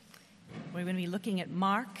We're going to be looking at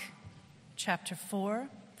Mark chapter 4,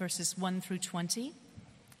 verses 1 through 20.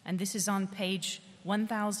 And this is on page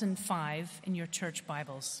 1005 in your church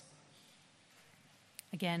Bibles.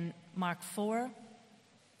 Again, Mark 4,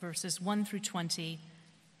 verses 1 through 20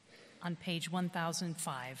 on page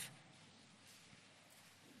 1005.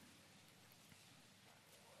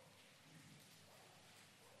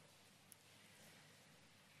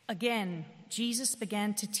 Again, Jesus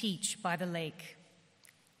began to teach by the lake.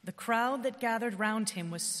 The crowd that gathered round him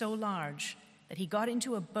was so large that he got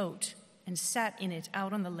into a boat and sat in it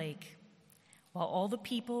out on the lake, while all the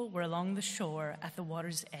people were along the shore at the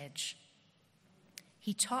water's edge.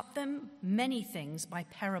 He taught them many things by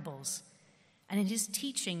parables, and in his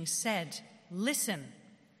teaching said, "Listen,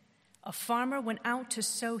 a farmer went out to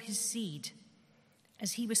sow his seed.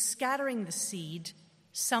 As he was scattering the seed,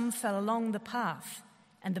 some fell along the path,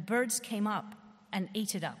 and the birds came up and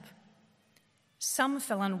ate it up. Some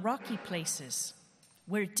fell on rocky places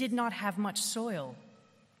where it did not have much soil.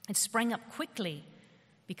 It sprang up quickly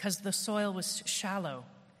because the soil was shallow.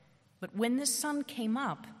 But when the sun came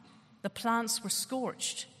up, the plants were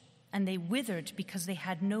scorched, and they withered because they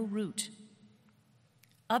had no root.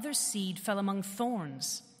 Other seed fell among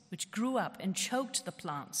thorns, which grew up and choked the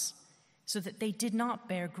plants, so that they did not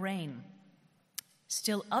bear grain.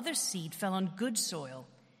 Still other seed fell on good soil.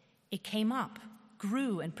 It came up,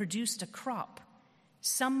 grew, and produced a crop,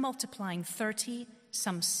 some multiplying 30,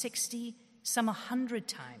 some 60, some 100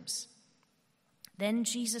 times. Then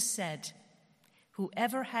Jesus said,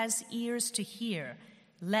 'Whoever has ears to hear,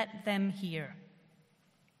 let them hear.'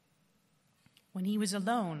 When he was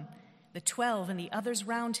alone, the 12 and the others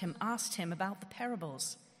round him asked him about the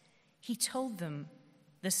parables. He told them,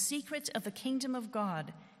 'The secret of the kingdom of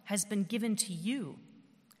God has been given to you.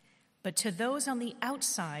 But to those on the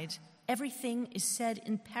outside, everything is said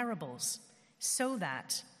in parables, so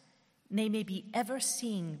that they may be ever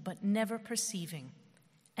seeing but never perceiving,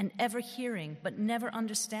 and ever hearing but never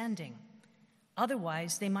understanding.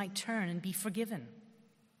 Otherwise they might turn and be forgiven.'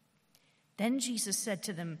 Then Jesus said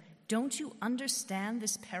to them, 'Don't you understand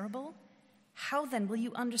this parable? How then will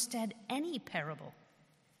you understand any parable?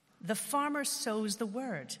 The farmer sows the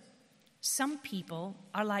word. Some people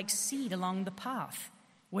are like seed along the path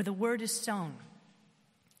where the word is sown.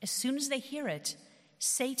 As soon as they hear it,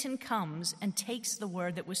 Satan comes and takes away the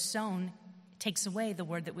word that was sown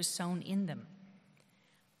in them.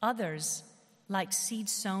 Others, like seed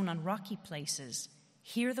sown on rocky places,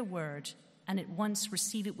 hear the word and at once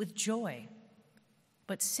receive it with joy.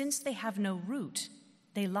 But since they have no root,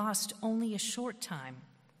 they last only a short time.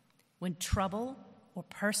 When trouble or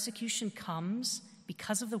persecution comes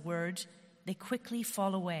because of the word, they quickly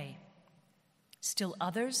fall away. Still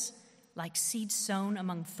others, like seed sown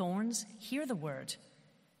among thorns, hear the word,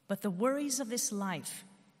 but the worries of this life,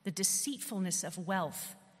 the deceitfulness of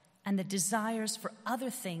wealth, and the desires for other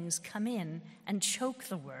things come in and choke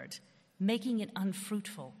the word, making it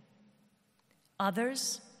unfruitful.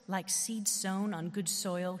 Others, like seed sown on good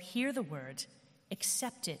soil, hear the word,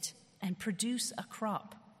 accept it, and produce a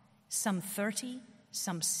crop, some 30,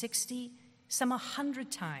 some 60, some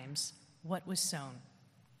 100 times what was sown."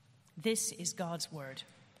 This is God's word.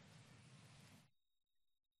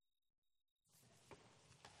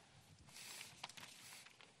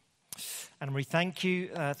 Anne-Marie, thank you.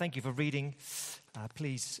 Thank you for reading.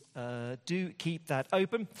 Please do keep that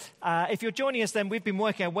open. If you're joining us, then we've been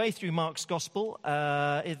working our way through Mark's Gospel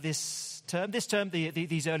this term.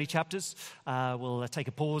 These early chapters. We'll take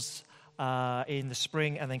a pause in the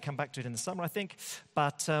spring and then come back to it in the summer, I think.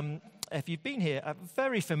 But if you've been here,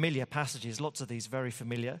 very familiar passages, lots of these very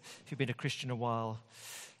familiar, if you've been a Christian a while,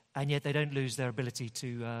 and yet they don't lose their ability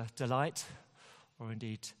to delight or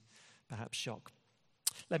indeed perhaps shock.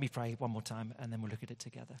 Let me pray one more time, and then we'll look at it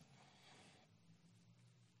together.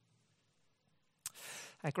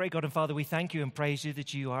 Our great God and Father, we thank you and praise you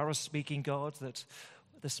that you are a speaking God, that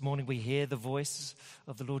this morning we hear the voice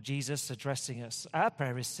of the Lord Jesus addressing us. Our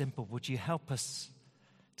prayer is simple. Would you help us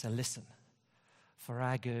to listen for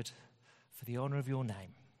our good, for the honor of your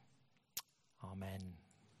name? Amen.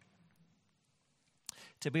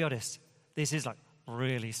 To be honest, this is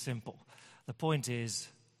really simple. The point is,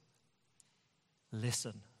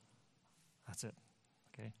 listen. That's it.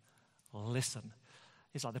 Okay? Listen.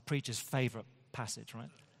 It's like the preacher's favorite passage, right?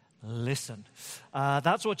 Listen.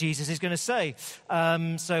 That's what Jesus is going to say.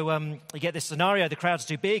 You get this scenario. The crowd's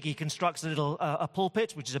too big. He constructs a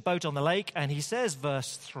pulpit, which is a boat on the lake, and he says,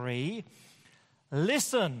 verse 3,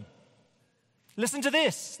 listen. Listen to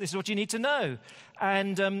this. This is what you need to know.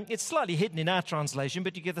 And it's slightly hidden in our translation,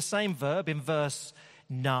 but you get the same verb in verse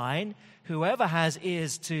 9. Whoever has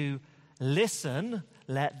ears to listen,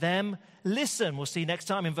 let them listen. We'll see next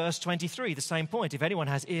time in verse 23, the same point. If anyone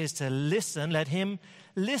has ears to listen, let him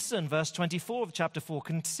listen. Verse 24 of chapter 4,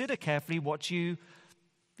 consider carefully what you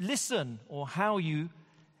listen or how you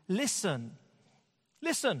listen.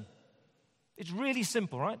 Listen. It's really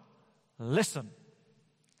simple, right? Listen.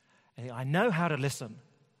 I know how to listen.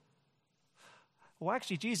 Well,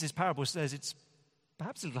 actually, Jesus' parable says it's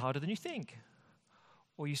perhaps a little harder than you think.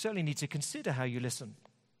 Or you certainly need to consider how you listen.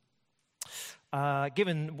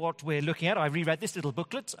 Given what we're looking at, I reread this little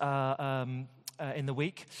booklet in the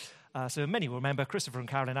week. So many will remember Christopher and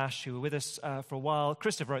Carolyn Ash, who were with us for a while.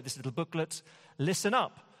 Christopher wrote this little booklet, Listen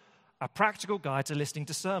Up, a practical guide to listening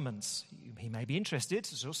to sermons. He may be interested,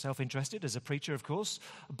 sort of self-interested as a preacher, of course,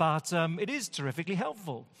 but it is terrifically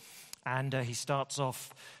helpful. And he starts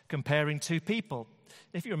off comparing two people.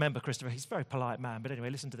 If you remember Christopher, he's a very polite man, but anyway,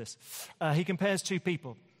 listen to this. He compares two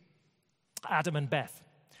people, Adam and Beth.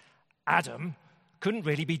 Adam couldn't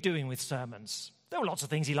really be doing with sermons. There were lots of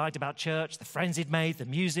things he liked about church, the friends he'd made, the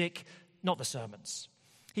music, not the sermons.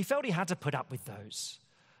 He felt he had to put up with those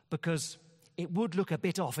because it would look a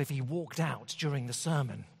bit off if he walked out during the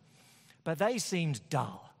sermon. But they seemed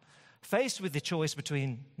dull. Faced with the choice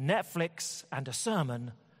between Netflix and a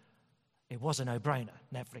sermon, it was a no-brainer.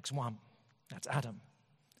 Netflix won. That's Adam.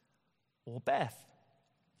 Or Beth.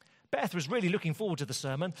 Beth was really looking forward to the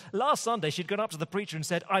sermon. Last Sunday, she'd gone up to the preacher and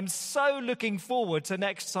said, I'm so looking forward to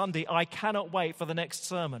next Sunday. I cannot wait for the next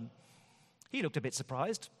sermon. He looked a bit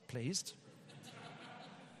surprised, pleased.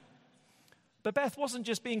 But Beth wasn't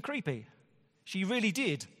just being creepy. She really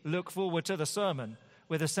did look forward to the sermon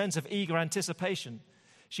with a sense of eager anticipation.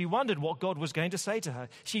 She wondered what God was going to say to her.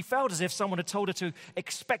 She felt as if someone had told her to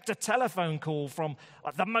expect a telephone call from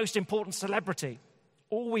the most important celebrity.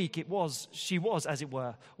 All week she was, as it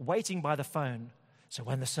were, waiting by the phone. So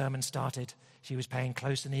when the sermon started, she was paying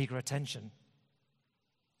close and eager attention.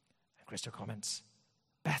 And Christo comments,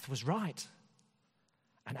 Beth was right.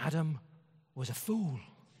 And Adam was a fool.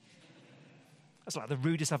 That's like the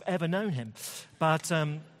rudest I've ever known him. But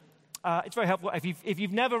it's very helpful. If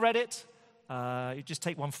you've never read it, you just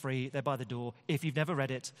take one free. They're by the door. If you've never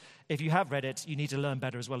read it, if you have read it, you need to learn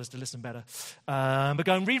better as well as to listen better. But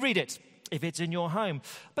go and reread it if it's in your home.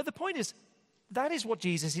 But the point is, that is what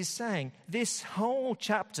Jesus is saying. This whole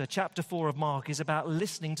chapter 4 of Mark, is about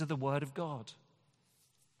listening to the Word of God.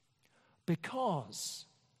 Because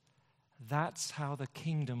that's how the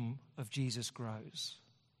kingdom of Jesus grows.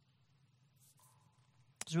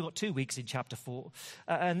 So we've got 2 weeks in chapter 4.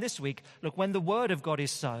 And this week, look, when the Word of God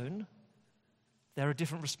is sown, there are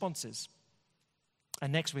different responses.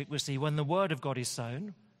 And next week we'll see when the Word of God is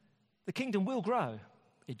sown, the kingdom will grow.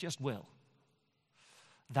 It just will.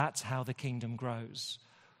 That's how the kingdom grows,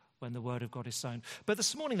 when the Word of God is sown. But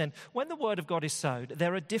this morning then, when the Word of God is sown,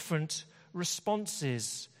 there are different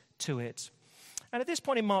responses to it. And at this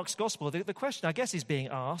point in Mark's Gospel, the question, I guess, is being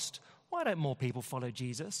asked, why don't more people follow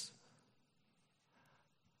Jesus?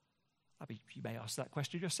 You may ask that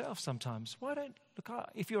question yourself sometimes.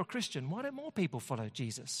 If you're a Christian, why don't more people follow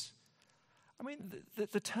Jesus? I mean,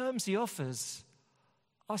 the terms he offers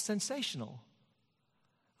are sensational.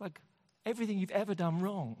 Like, everything you've ever done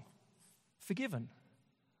wrong, forgiven.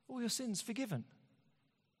 All your sins forgiven.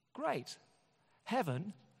 Great.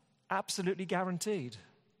 Heaven, absolutely guaranteed.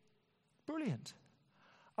 Brilliant.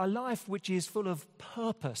 A life which is full of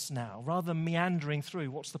purpose now, rather than meandering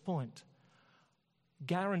through. What's the point?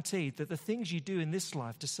 Guaranteed that the things you do in this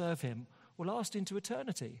life to serve him will last into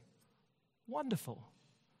eternity. Wonderful.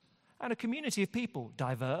 And a community of people,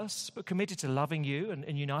 diverse, but committed to loving you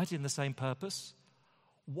and united in the same purpose.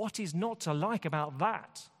 What is not to like about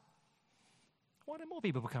that? Why don't more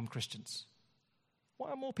people become Christians? Why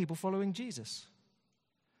are more people following Jesus?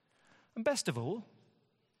 And best of all,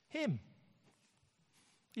 him.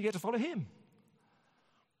 You get to follow him.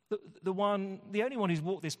 The only one who's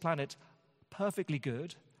walked this planet perfectly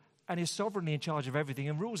good and is sovereignly in charge of everything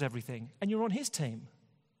and rules everything. And you're on his team.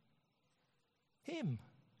 Him.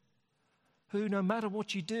 Who, no matter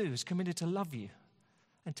what you do, is committed to love you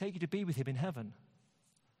and take you to be with him in heaven.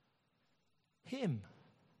 Him.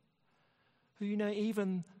 Who,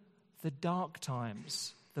 even the dark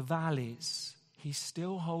times, the valleys, he's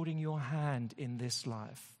still holding your hand in this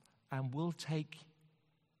life and will take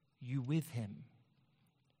you with him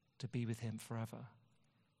to be with him forever.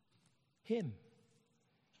 Him.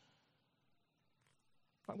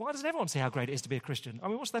 Why doesn't everyone see how great it is to be a Christian? I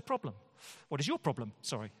mean, what's their problem? What is your problem?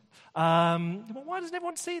 Sorry. Why doesn't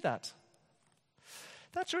everyone see that?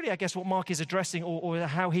 That's really, I guess, what Mark is addressing, or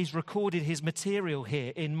how he's recorded his material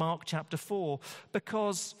here in Mark chapter 4.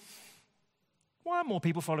 Because why are more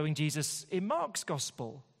people following Jesus in Mark's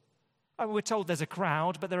gospel? We're told there's a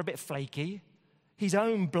crowd, but they're a bit flaky. His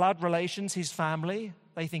own blood relations, his family,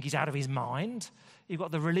 they think he's out of his mind. You've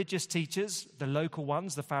got the religious teachers, the local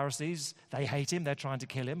ones, the Pharisees. They hate him. They're trying to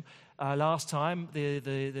kill him. Last time,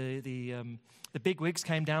 the bigwigs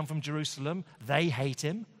came down from Jerusalem. They hate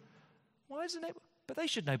him. Why isn't it? But they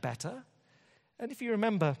should know better. And if you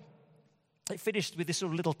remember, it finished with this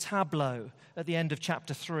sort of little tableau at the end of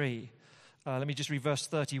chapter 3. Let me just read verse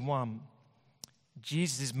 31.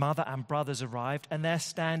 Jesus' mother and brothers arrived, and they're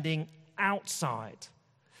standing outside.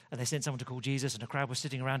 And they sent someone to call Jesus, and a crowd was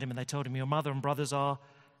sitting around him, and they told him, your mother and brothers are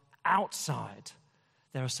outside.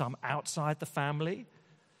 There are some outside the family.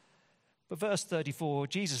 But verse 34,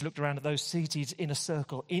 Jesus looked around at those seated in a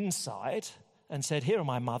circle inside and said, here are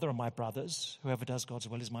my mother and my brothers. Whoever does God's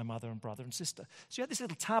will is my mother and brother and sister. So you had this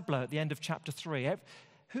little tableau at the end of chapter 3.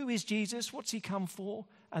 Who is Jesus? What's he come for?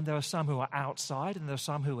 And there are some who are outside, and there are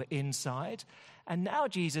some who are inside. And now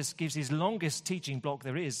Jesus gives his longest teaching block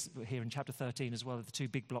there is here in chapter 13 as well as the two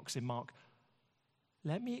big blocks in Mark.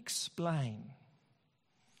 Let me explain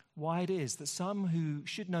why it is that some who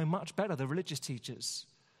should know much better, the religious teachers,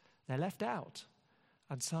 they're left out,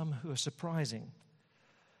 and some who are surprising.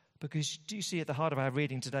 Because do you see at the heart of our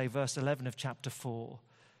reading today, verse 11 of chapter 4,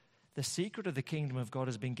 the secret of the kingdom of God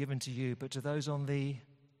has been given to you, but to those on the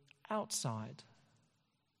outside,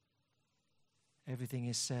 everything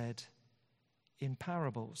is said in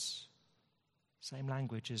parables. Same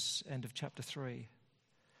language as end of chapter 3.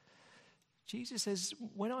 Jesus says,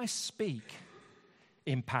 when I speak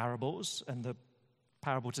in parables, and the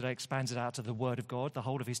parable today expands it out to the word of God, the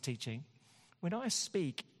whole of his teaching. When I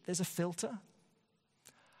speak, there's a filter.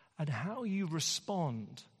 And how you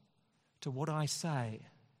respond to what I say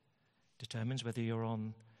determines whether you're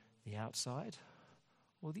on the outside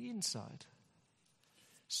or the inside.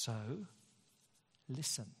 So,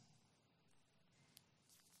 listen.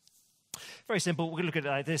 Very simple. We're going to look at it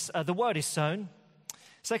like this. The word is sown.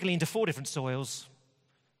 Secondly, into 4 different soils.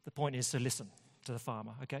 The point is to listen to the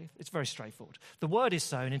farmer, okay? It's very straightforward. The word is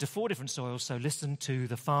sown into 4 different soils, so listen to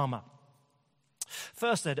the farmer.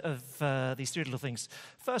 First then, of these 3 little things.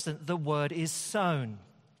 First then, the word is sown.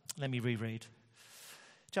 Let me reread.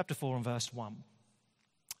 Chapter 4 and verse 1.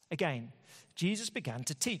 Again, Jesus began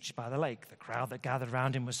to teach by the lake. The crowd that gathered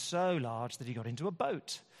around him was so large that he got into a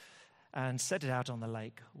boat and set it out on the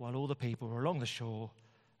lake while all the people were along the shore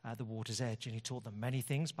at the water's edge. And he taught them many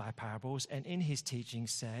things by parables, and in his teaching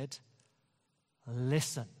said,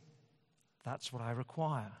 listen. That's what I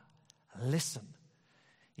require. Listen.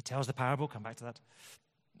 He tells the parable, come back to that,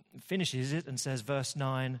 finishes it and says, verse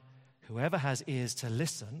 9, whoever has ears to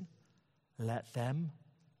listen, let them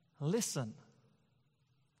listen.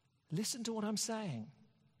 Listen to what I'm saying.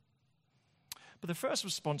 But the first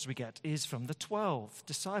response we get is from the 12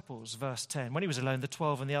 disciples, verse 10. When he was alone, the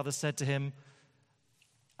 12 and the others said to him,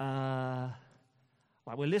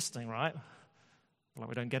 like we're listening, right? Like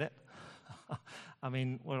we don't get it. I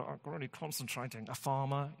mean, we're already concentrating. A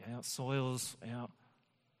farmer, soils,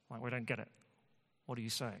 like we don't get it. What are you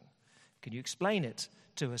saying? Can you explain it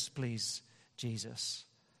to us, please, Jesus?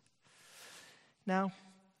 Now,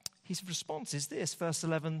 his response is this, verse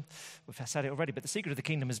 11, we've said it already, but the secret of the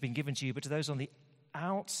kingdom has been given to you, but to those on the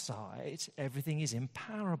outside, everything is in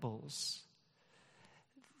parables.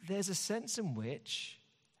 There's a sense in which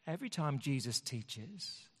every time Jesus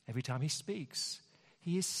teaches, every time he speaks,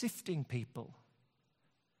 he is sifting people.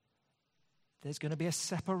 There's going to be a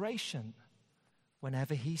separation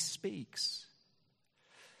whenever he speaks.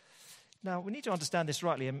 Now, we need to understand this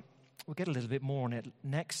rightly, and we'll get a little bit more on it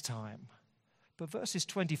next time. But verses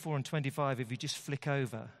 24 and 25, if you just flick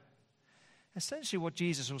over, essentially what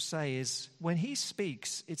Jesus will say is, when he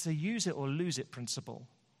speaks, it's a use it or lose it principle.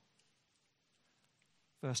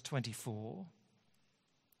 Verse 24,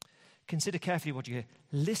 consider carefully what you hear.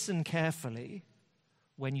 Listen carefully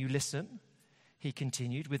when you listen. He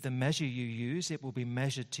continued, with the measure you use, it will be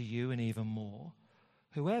measured to you and even more.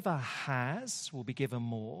 Whoever has will be given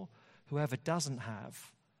more. Whoever doesn't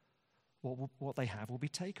have, what they have will be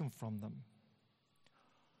taken from them.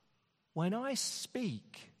 When I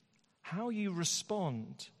speak, how you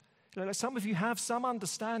respond. Like some of you have some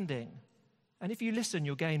understanding, and if you listen,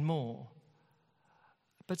 you'll gain more.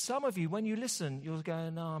 But some of you, when you listen, you'll go,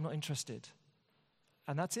 no, I'm not interested.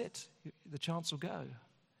 And that's it. The chance will go.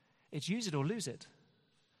 It's use it or lose it.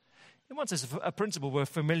 In one sense, a principle we're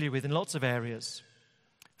familiar with in lots of areas.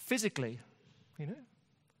 Physically,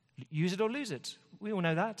 use it or lose it. We all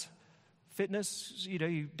know that. Fitness,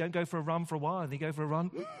 you don't go for a run for a while, and then you go for a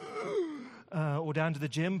run, or down to the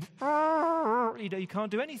gym. You can't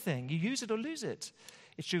do anything. You use it or lose it.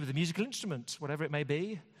 It's true with a musical instrument, whatever it may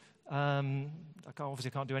be. Obviously,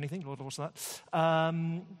 I can't do anything. Lord, what's that?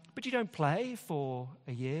 But you don't play for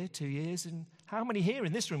a year, 2 years. And how many here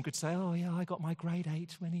in this room could say, oh, yeah, I got my grade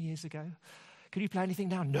 8 many years ago. Can you play anything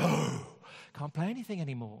now? No, can't play anything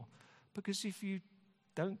anymore. Because if you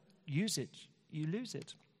don't use it, you lose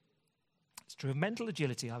it. It's true of mental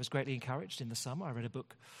agility. I was greatly encouraged in the summer. I read a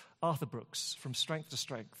book, Arthur Brooks, From Strength to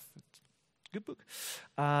Strength. Good book.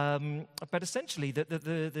 But essentially,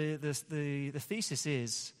 the thesis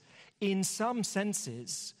is, in some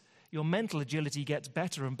senses, your mental agility gets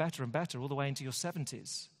better and better and better all the way into your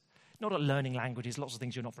 70s. Not at learning languages, lots of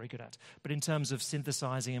things you're not very good at, but in terms of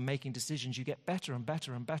synthesizing and making decisions, you get better and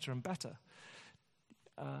better and better and better.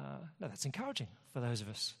 No, that's encouraging for those of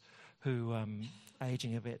us who are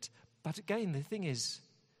aging a bit. But again, the thing is,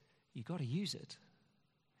 you've got to use it.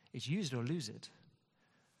 It's use it or lose it.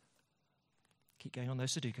 Keep going on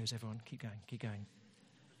those Sudokus, everyone. Keep going, keep going.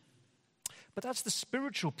 But that's the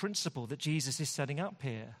spiritual principle that Jesus is setting up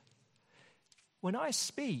here. When I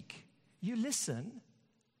speak, you listen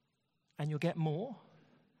and you'll get more.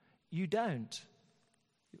 You don't.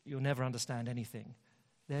 You'll never understand anything.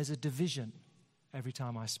 There's a division every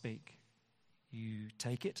time I speak. You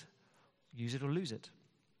take it, use it or lose it.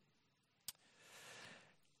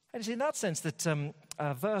 And it's in that sense that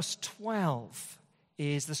verse 12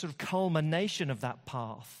 is the sort of culmination of that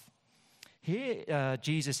path. Here,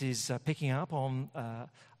 Jesus is picking up on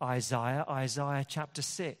Isaiah chapter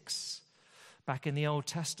 6, back in the Old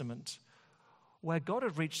Testament, where God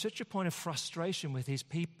had reached such a point of frustration with his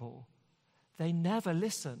people, they never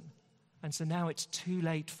listen, and so now it's too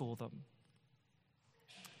late for them.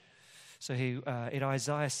 So in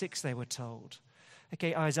Isaiah 6, they were told,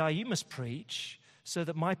 okay, Isaiah, you must preach so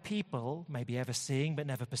that my people may be ever seeing but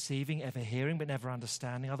never perceiving, ever hearing but never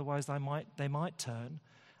understanding, otherwise they might turn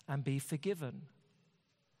and be forgiven.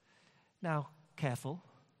 Now, careful.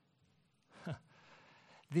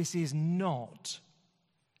 This is not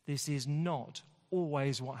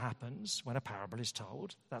always what happens when a parable is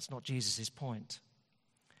told. That's not Jesus' point.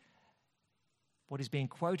 What is being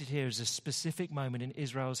quoted here is a specific moment in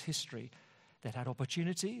Israel's history. They'd had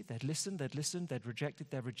opportunity, they'd listened, they'd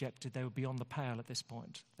rejected, they were beyond the pale at this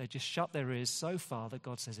point. They just shut their ears so far that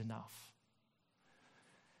God says enough.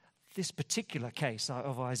 This particular case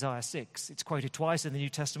of Isaiah 6, it's quoted twice in the New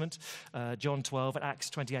Testament, John 12 and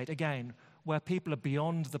Acts 28, again, where people are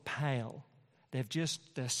beyond the pale. They're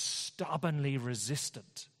stubbornly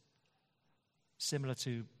resistant. Similar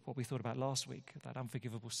to what we thought about last week, that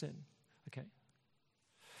unforgivable sin. Okay?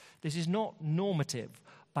 This is not normative,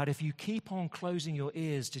 but if you keep on closing your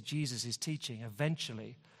ears to Jesus' teaching,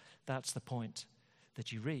 eventually that's the point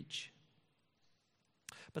that you reach.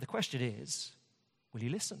 But the question is, will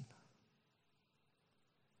you listen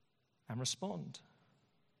and respond?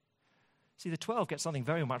 See, the 12 get something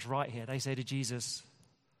very much right here. They say to Jesus,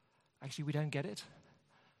 actually, we don't get it.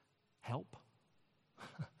 Help.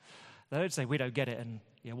 They don't say, we don't get it and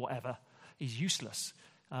whatever. He's useless.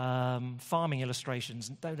 Farming illustrations,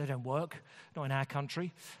 they don't work, not in our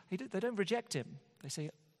country. They don't reject him. They say,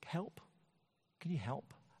 help. Can you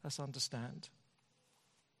help us understand?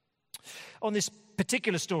 On this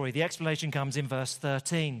particular story, the explanation comes in verse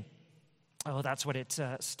 13. Oh, that's when it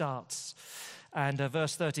starts. And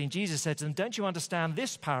verse 13, Jesus said to them, don't you understand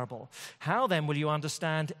this parable? How then will you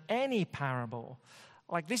understand any parable?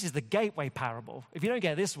 Like, this is the gateway parable. If you don't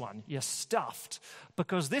get this one, you're stuffed.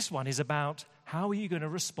 Because this one is about how are you going to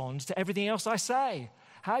respond to everything else I say?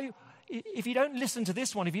 If you don't listen to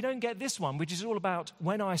this one, if you don't get this one, which is all about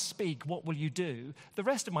when I speak, what will you do? The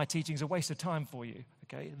rest of my teaching is a waste of time for you.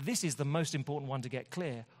 Okay? This is the most important one to get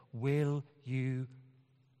clear. Will you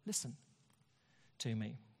listen to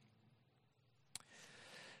me?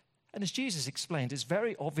 And as Jesus explained, it's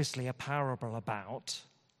very obviously a parable about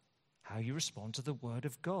how you respond to the Word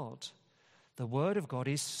of God. The Word of God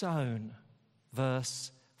is sown.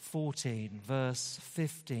 Verse 14, verse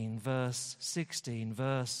 15, verse 16,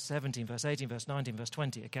 verse 17, verse 18, verse 19, verse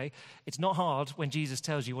 20, okay? It's not hard when Jesus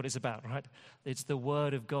tells you what it's about, right? It's the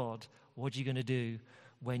Word of God. What are you going to do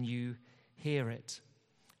when you hear it?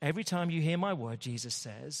 Every time you hear my word, Jesus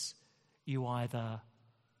says, you either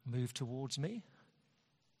move towards me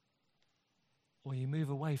or you move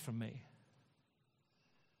away from me.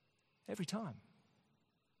 Every time.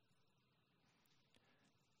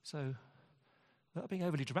 So, without being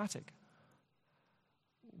overly dramatic,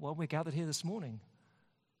 while we're gathered here this morning,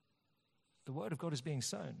 the Word of God is being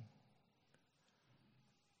sown.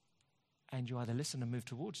 And you either listen and move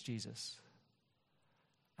towards Jesus,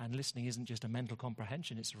 and listening isn't just a mental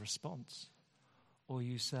comprehension, it's a response. Or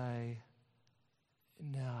you say,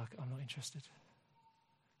 no, I'm not interested.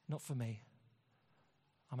 Not for me.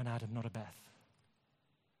 I'm an Adam, not a Beth.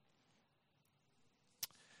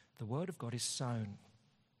 The word of God is sown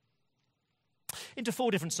into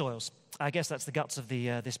 4 different soils. I guess that's the guts of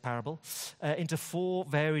this parable, into 4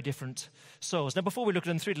 very different soils. Now, before we look at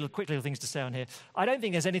them, 3 quick little things to say on here. I don't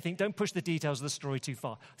think there's anything, don't push the details of the story too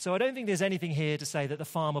far. So I don't think there's anything here to say that the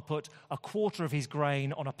farmer put a quarter of his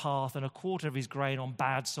grain on a path and a quarter of his grain on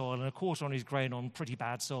bad soil and a quarter of his grain on pretty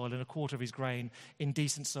bad soil and a quarter of his grain in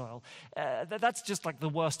decent soil. That's just like the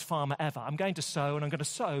worst farmer ever. I'm going to sow, and I'm going to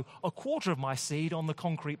sow a quarter of my seed on the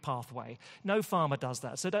concrete pathway. No farmer does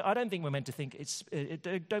that. So I don't think we're meant to think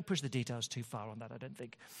don't push the details too far on that, I don't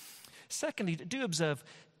think. Secondly, do observe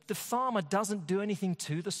the farmer doesn't do anything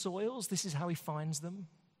to the soils. This is how he finds them.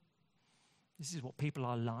 This is what people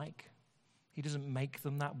are like. He doesn't make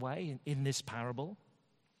them that way in this parable.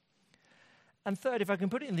 And third, if I can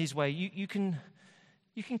put it in this way, you can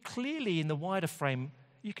clearly, in the wider frame,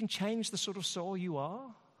 you can change the sort of soil you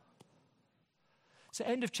are. So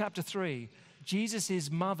end of chapter 3,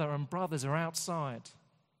 Jesus' mother and brothers are outside.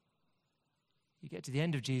 You get to the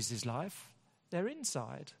end of Jesus' life, they're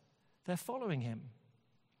inside. They're following him.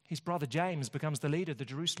 His brother James becomes the leader of the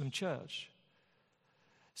Jerusalem church.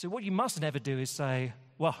 So what you must never do is say,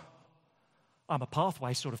 well, I'm a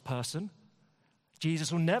pathway sort of person.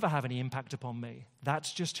 Jesus will never have any impact upon me.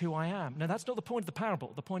 That's just who I am. No, that's not the point of the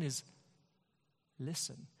parable. The point is,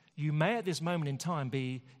 listen. You may at this moment in time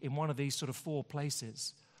be in one of these sort of 4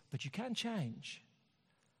 places, but you can change.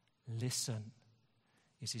 Listen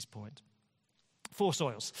is his point. 4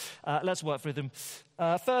 soils. Let's work through them.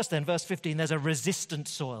 First then, verse 15, there's a resistant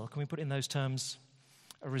soil. Can we put in those terms?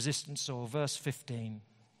 A resistant soil. Verse 15.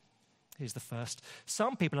 Here's the first.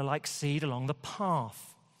 Some people are like seed along the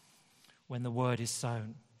path when the word is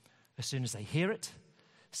sown. As soon as they hear it,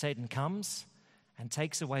 Satan comes and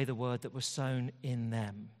takes away the word that was sown in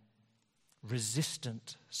them.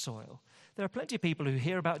 Resistant soil. There are plenty of people who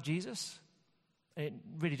hear about Jesus, and it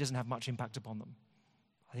really doesn't have much impact upon them.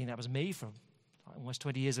 I think that was me for almost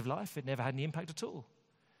 20 years of life. It never had any impact at all.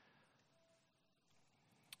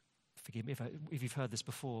 Forgive me if you've heard this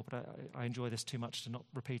before, but I enjoy this too much to not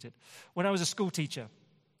repeat it. When I was a school teacher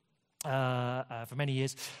for many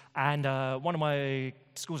years, and one of my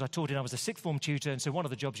schools I taught in, I was a sixth form tutor, and so one of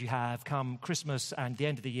the jobs you have come Christmas and the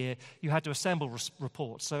end of the year, you had to assemble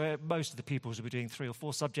reports. So most of the pupils would be doing 3 or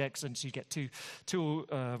 4 subjects, and so you get two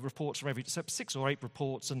reports from every, so 6 or 8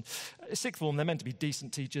 reports. And sixth form, they're meant to be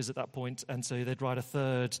decent teachers at that point, and so they'd write a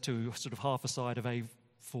third to sort of half a side of a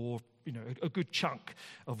good chunk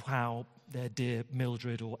of how their dear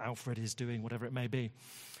Mildred or Alfred is doing, whatever it may be.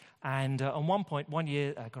 And on one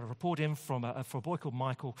year, I got a report in from a boy called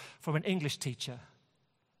Michael from an English teacher.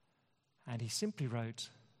 And he simply wrote,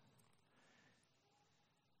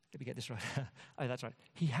 let me get this right. Oh, that's right.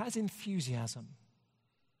 He has enthusiasm,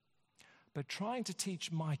 but trying to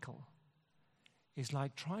teach Michael is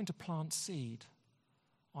like trying to plant seed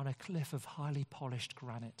on a cliff of highly polished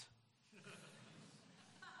granite.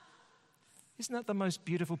 Isn't that the most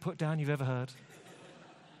beautiful put down you've ever heard?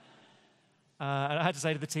 And I had to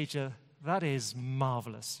say to the teacher, that is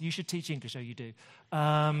marvelous. You should teach English. Oh, you do.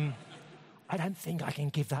 I don't think I can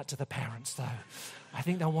give that to the parents, though. I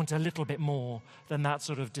think they'll want a little bit more than that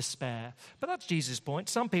sort of despair. But that's Jesus' point.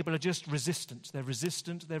 Some people are just resistant. They're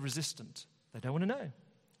resistant. They don't want to know.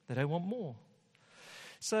 They don't want more.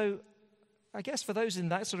 So I guess for those in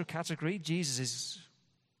that sort of category, Jesus'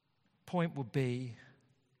 point would be,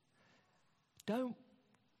 don't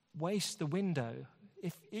waste the window.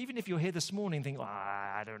 Even if you're here this morning thinking,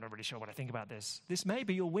 I'm not really sure what I think about this, this may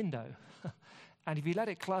be your window. And if you let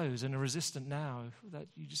it close and are resistant now, that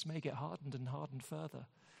you just may get hardened and hardened further.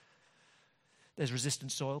 There's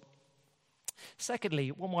resistant soil. Secondly,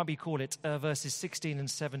 what might we call it? Verses 16 and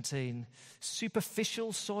 17.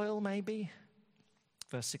 Superficial soil, maybe?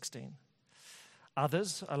 Verse 16.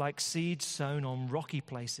 Others are like seeds sown on rocky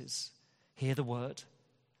places. Hear the word,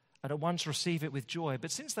 and at once receive it with joy. But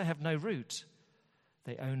since they have no root,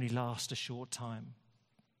 they only last a short time.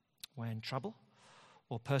 When trouble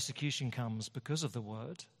or persecution comes because of the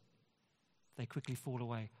word, they quickly fall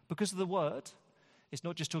away. Because of the word, it's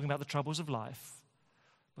not just talking about the troubles of life,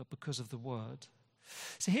 but because of the word.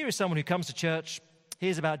 So here is someone who comes to church,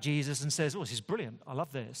 hears about Jesus and says, this is brilliant. I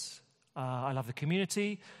love this. I love the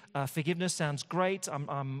community. Forgiveness sounds great.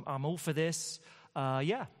 I'm all for this.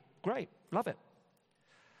 Yeah, great. Love it.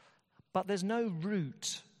 But there's no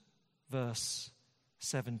root, verse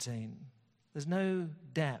 17. There's no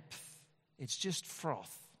depth. It's just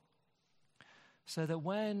froth. So that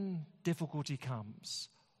when difficulty comes,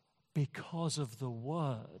 because of the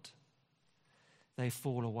word, they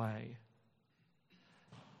fall away.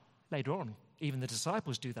 Later on, Even the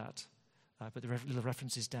disciples do that, but the little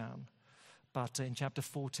references down. But in chapter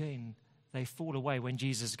 14, they fall away when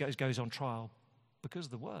Jesus goes on trial because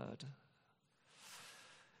of the word.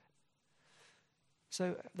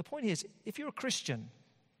 So the point is, if you're a Christian,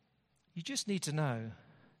 you just need to know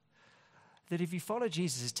that if you follow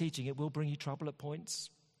Jesus' teaching, it will bring you trouble at points.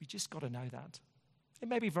 You just got to know that. It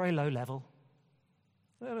may be very low level.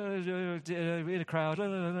 In a crowd,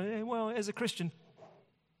 well, as a Christian,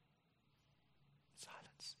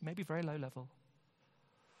 silence. Maybe very low level.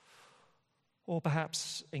 Or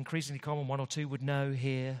perhaps increasingly common, one or two would know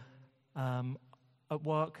here at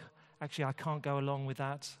work, actually I can't go along with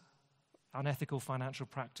that unethical financial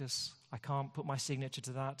practice. I can't put my signature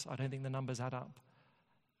to that. I don't think the numbers add up.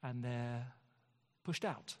 And they're pushed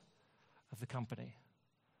out of the company.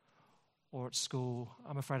 Or at school,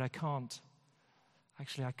 I'm afraid I can't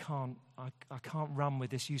run with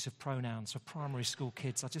this use of pronouns for primary school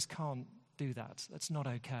kids. I just can't do that. That's not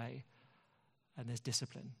okay. And there's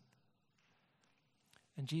discipline.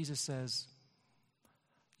 And Jesus says,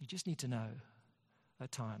 you just need to know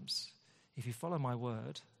at times, if you follow my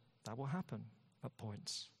word, that will happen at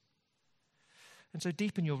points. And so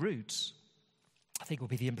deepen your roots, I think will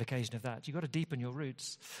be the implication of that. You've got to deepen your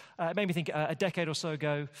roots. It made me think a decade or so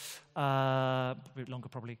ago, a bit longer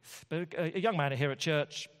probably, but a young man here at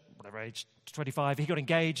church, whatever age, 25, he got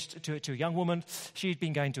engaged to a young woman. She'd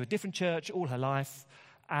been going to a different church all her life,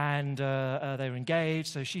 and they were engaged,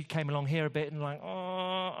 so she came along here a bit and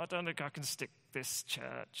I don't think I can stick this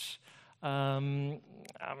church. I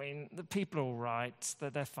mean, the people are all right,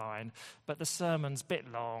 they're fine, but the sermon's a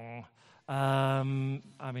bit long. I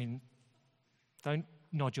mean, don't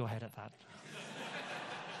nod your head at that.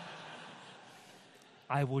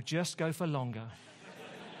 I will just go for longer.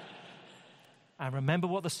 And remember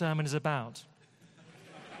what the sermon is about.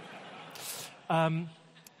 No,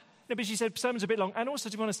 but she said, sermon's a bit long. And also,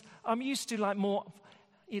 to be honest, I'm used to more,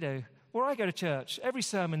 where I go to church, every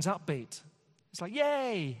sermon's upbeat. It's like,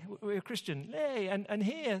 yay, we're a Christian, yay. And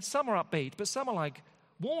here, some are upbeat, but some are like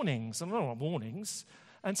warnings. I don't know warnings.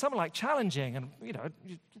 And some are like challenging, and,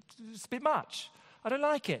 it's a bit much. I don't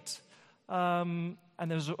like it. And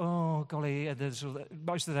there's,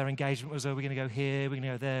 most of their engagement was, we're going to go here, we're going to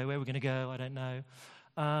go there, where we're going to go, I don't know.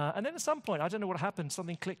 And then at some point, I don't know what happened,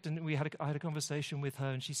 something clicked, and I had a conversation with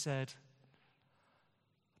her, and she said,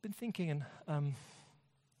 I've been thinking, and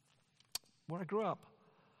where I grew up,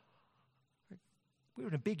 we were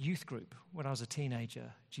in a big youth group when I was a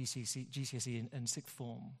teenager, GCSE and sixth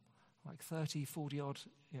form, like 30, 40 odd,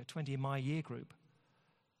 20 in my year group.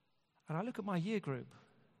 And I look at my year group,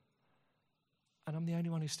 and I'm the only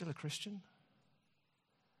one who's still a Christian.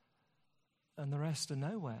 And the rest are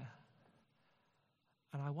nowhere.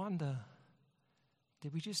 And I wonder,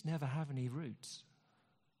 did we just never have any roots?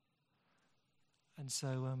 And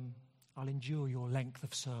so I'll endure your length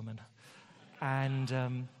of sermon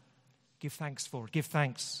and give thanks for it. Give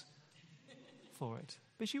thanks for it.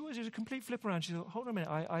 But she was a complete flip around. She thought, hold on a minute,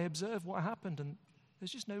 I observed what happened, and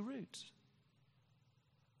there's just no roots.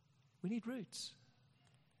 We need roots.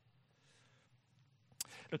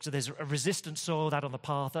 Look, so there's a resistant soil, that on the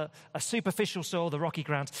path, a superficial soil, the rocky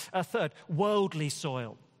ground. A third, worldly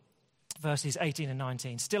soil, verses 18 and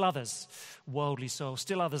 19. Still others, worldly soil.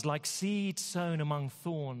 Still others, like seed sown among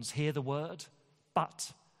thorns, hear the word,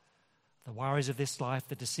 but the worries of this life,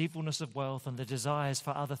 the deceitfulness of wealth, and the desires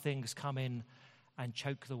for other things come in and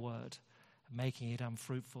choke the word, making it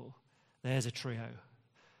unfruitful. There's a trio.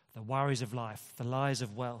 The worries of life, the lies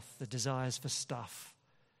of wealth, the desires for stuff,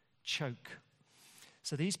 choke.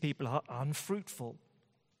 So these people are unfruitful.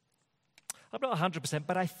 I'm not 100%,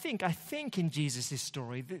 but I think in Jesus'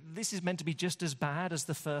 story, this is meant to be just as bad as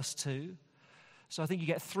the first two. So I think you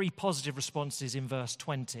get 3 positive responses in verse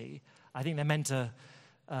 20. I think they're meant to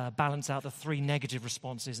balance out the 3 negative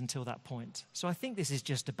responses until that point. So I think this is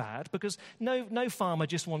just as bad, because no farmer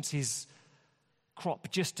just wants his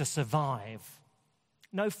crop just to survive.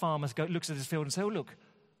 No farmer looks at his field and says, oh, look,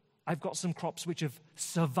 I've got some crops which have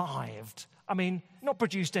survived. I mean, not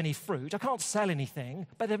produced any fruit. I can't sell anything,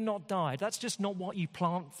 but they've not died. That's just not what you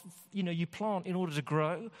plant. You plant in order to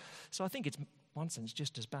grow. So I think it's, in one sense,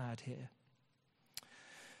 just as bad here.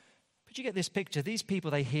 But you get this picture. These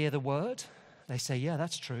people, they hear the word. They say, yeah,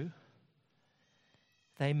 that's true.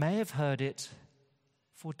 They may have heard it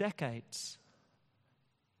for decades.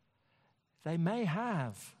 They may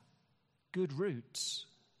have good roots,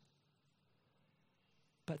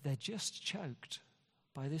 but they're just choked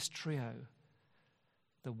by this trio: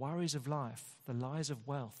 the worries of life, the lies of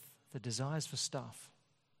wealth, the desires for stuff.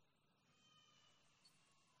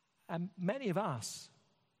 And many of us,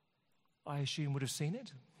 I assume, would have seen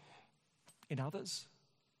it in others?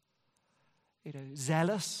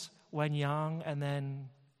 Zealous when young and then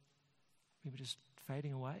maybe just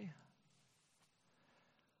fading away?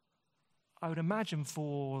 I would imagine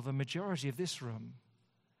for the majority of this room,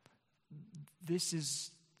 this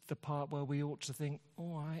is the part where we ought to think,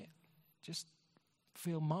 I just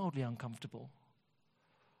feel mildly uncomfortable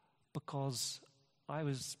because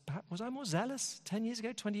was I more zealous 10 years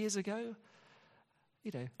ago, 20 years ago?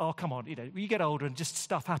 Oh, come on, you get older and just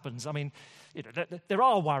stuff happens. I mean, there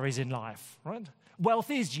are worries in life, right? Wealth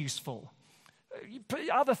is useful.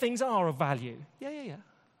 Other things are of value. Yeah,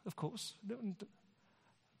 of course.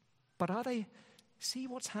 But are they, see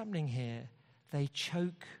what's happening here? They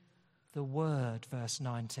choke the word, verse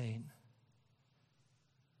 19.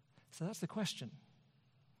 So that's the question.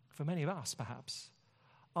 For many of us, perhaps,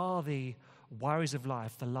 are the worries of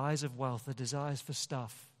life, the lies of wealth, the desires for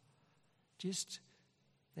stuff,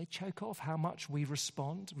 they choke off how much we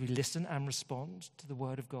respond, we listen and respond to the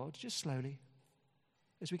word of God, just slowly,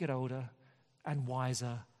 as we get older and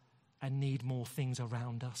wiser and need more things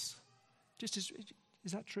around us. Is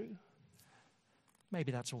that true?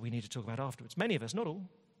 Maybe that's what we need to talk about afterwards. Many of us, not all.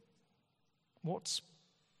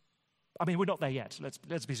 We're not there yet.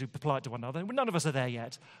 Let's be super polite to one another. None of us are there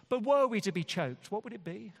yet. But were we to be choked, what would it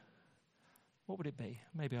be? What would it be?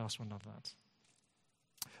 Maybe ask one another that.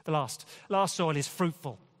 The last soil is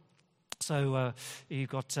fruitful. So you've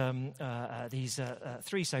got these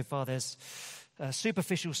three so far. There's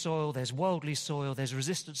superficial soil, there's worldly soil, there's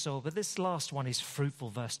resistant soil. But this last one is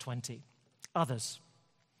fruitful, verse 20. Others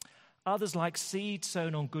like seed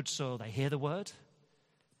sown on good soil. They hear the word,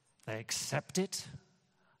 they accept it,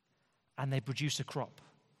 and they produce a crop.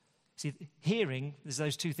 See, hearing, there's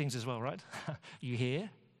those two things as well, right? You hear,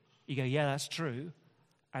 you go, yeah, that's true,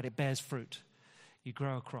 and it bears fruit. You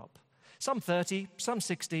grow a crop. Some 30, some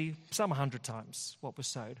 60, some 100 times what was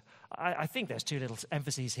sowed. I think there's two little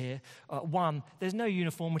emphases here. One, there's no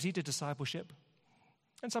uniformity to discipleship.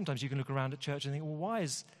 And sometimes you can look around at church and think, well, why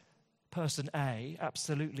is person A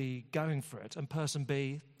absolutely going for it and person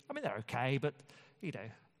B, they're okay, but,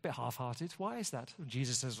 a bit half-hearted. Why is that?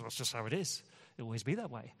 Jesus says, well, it's just how it is. It'll always be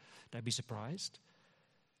that way. Don't be surprised.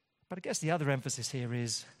 But I guess the other emphasis here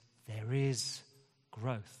is there is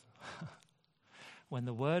growth. When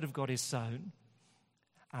the word of God is sown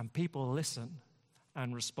and people listen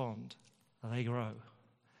and respond, they grow.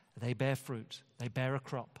 They bear fruit. They bear a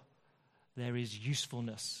crop. There is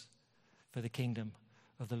usefulness for the kingdom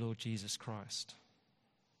of the Lord Jesus Christ.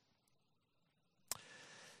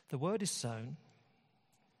 The word is sown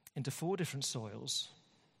into 4 different soils.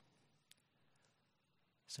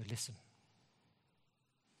 So listen.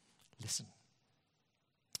 Listen.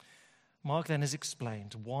 Mark then has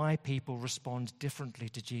explained why people respond differently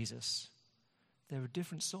to Jesus. There are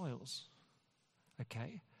different soils.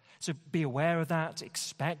 Okay? So be aware of that,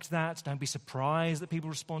 expect that, don't be surprised that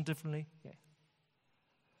people respond differently. Yeah.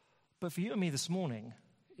 But for you and me this morning,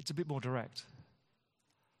 it's a bit more direct.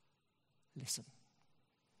 Listen.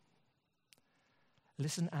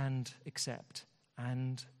 Listen and accept,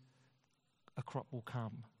 and a crop will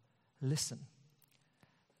come. Listen.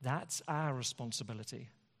 That's our responsibility.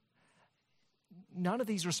 None of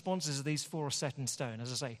these responses of these 4 are set in stone.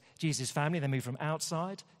 As I say, Jesus' family, they move from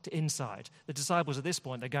outside to inside. The disciples at this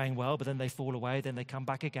point, they're going well, but then they fall away, then they come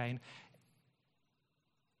back again.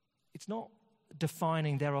 It's not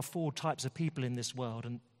defining there are 4 types of people in this world.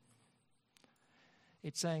 And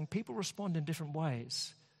it's saying people respond in different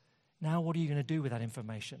ways. Now what are you going to do with that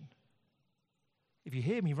information? If you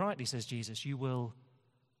hear me rightly, says Jesus, you will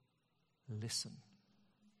listen,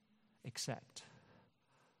 accept,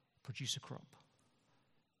 produce a crop.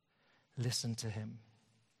 Listen to him.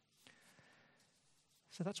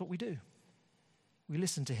 So that's what we do. We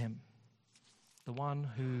listen to him, the one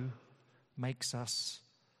who makes us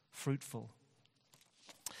fruitful.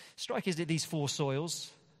 Strike is that these 4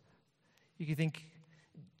 soils, you can think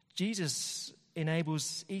Jesus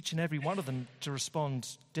enables each and every one of them to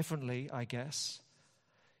respond differently, I guess.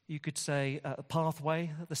 You could say a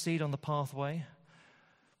pathway, the seed on the pathway.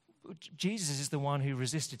 Jesus is the one who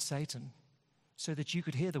resisted Satan so that you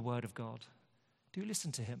could hear the word of God. Do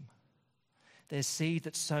listen to him. There's seed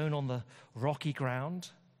that's sown on the rocky ground.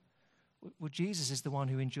 Well, Jesus is the one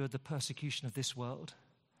who endured the persecution of this world,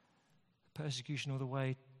 persecution all the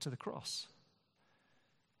way to the cross,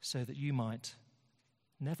 so that you might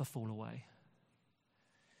never fall away.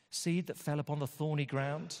 Seed that fell upon the thorny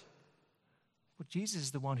ground. Well, Jesus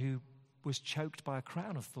is the one who was choked by a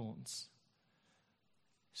crown of thorns,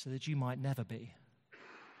 so that you might never be.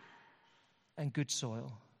 And good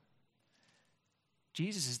soil.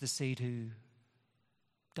 Jesus is the seed who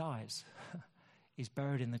dies, is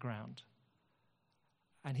buried in the ground,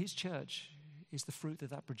 And his church is the fruit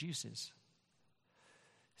that produces.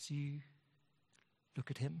 So you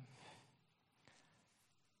look at him,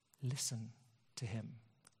 listen to him.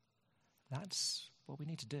 That's what we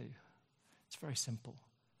need to do. It's very simple.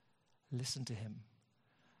 Listen to him.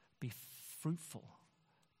 Be fruitful.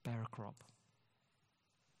 Bear a crop.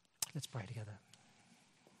 Let's pray together.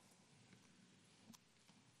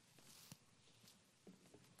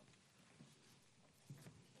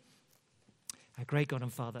 Our great God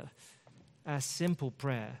and Father, our simple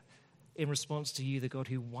prayer in response to you, the God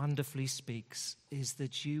who wonderfully speaks, is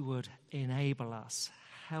that you would enable us,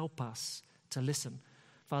 help us to listen.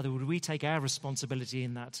 Father, would we take our responsibility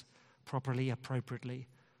in that properly, appropriately?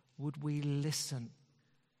 Would we listen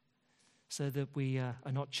so that we are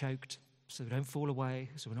not choked, so we don't fall away,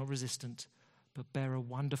 so we're not resistant, but bear a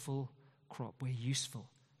wonderful crop? We're useful.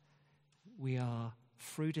 We are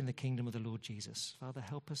fruit in the kingdom of the Lord Jesus. Father,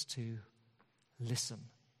 help us to listen,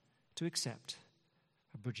 to accept,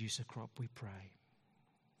 and produce a crop, we pray.